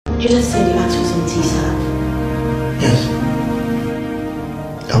You just said you asked for some tea, sir. Yes.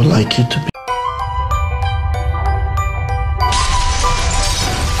 I would like you to be.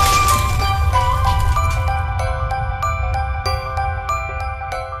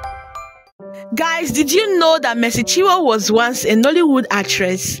 Guys, did you know that Mercy Chinwo was once a Nollywood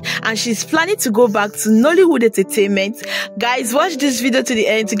actress and she's planning to go back to Nollywood entertainment? Guys, watch this video to the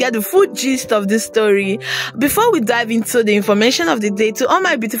end to get the full gist of this story. Before we dive into the information of the day, to all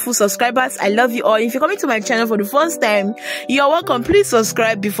my beautiful subscribers, I love you all. If you're coming to my channel for the first time, you're welcome. Please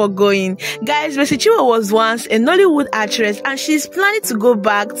subscribe before going. Guys, Mercy Chinwo was once a Nollywood actress and she's planning to go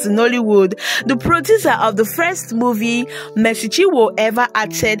back to Nollywood. The producer of the first movie Mercy Chinwo ever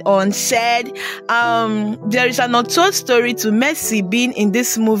acted on said there is an untold story to Mercy being in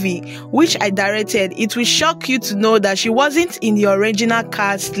this movie, which I directed. It will shock you to know that she wasn't in the original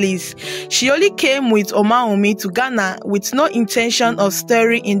cast list. She only came with Omaomi to Ghana with no intention of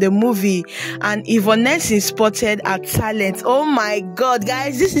starring in the movie, and Yvonne spotted her talent. Oh my god,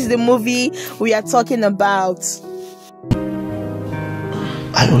 guys, this is the movie we are talking about.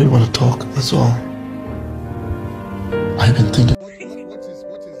 I only want to talk, that's all. I've been thinking.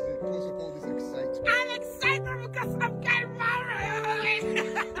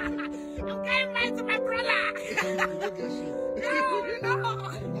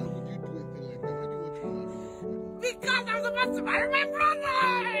 Because I'm supposed to marry my brother.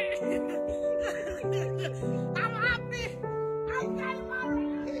 I'm happy. I'm getting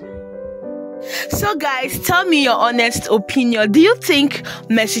married. So guys, tell me your honest opinion. Do you think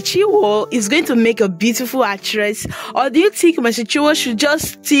Mercy Chinwo is going to make a beautiful actress, or do you think Mercy Chinwo should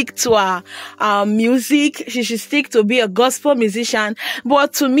just stick to her music? She should stick to be a gospel musician.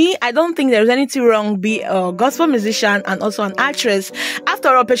 But to me, I don't think there's anything wrong be a gospel musician and also an actress.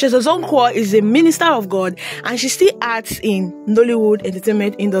 After all, Patience Ozonkwo is a minister of God and she still acts in Nollywood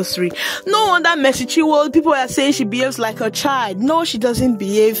entertainment industry. No wonder Mercy Chinwo, people are saying she behaves like a child. No, she doesn't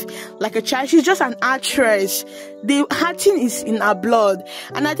behave like a child. She's just an actress. The acting is in her blood,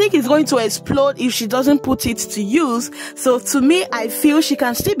 and I think it's going to explode if she doesn't put it to use. So to me, I feel she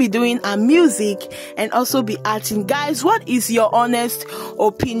can still be doing her music and also be acting. Guys, what is your honest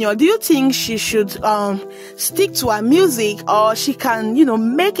opinion? Do you think she should stick to her music, or she can, you know,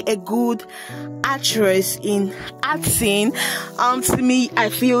 make a good actress in acting? To me, I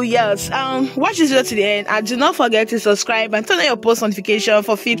feel yes. Watch this video to the end, and do not forget to subscribe and turn on your post notification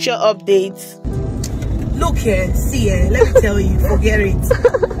for future updates. Look here, see here, let me tell you, forget it.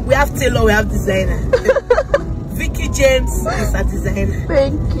 We have tailor, we have designer. Vicky James is a designer.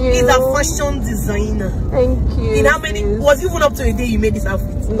 Thank you. He's a fashion designer. Thank you. In how many, was it even up to a day you made this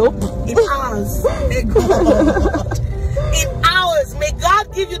outfit? Nope. In hours. May God. In hours. May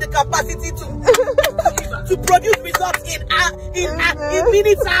God give you the capacity to produce results in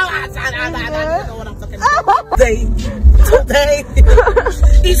minutes, hours. I don't know what I'm talking about. Today.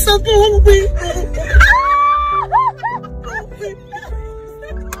 It's so good.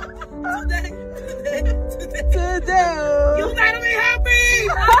 Today.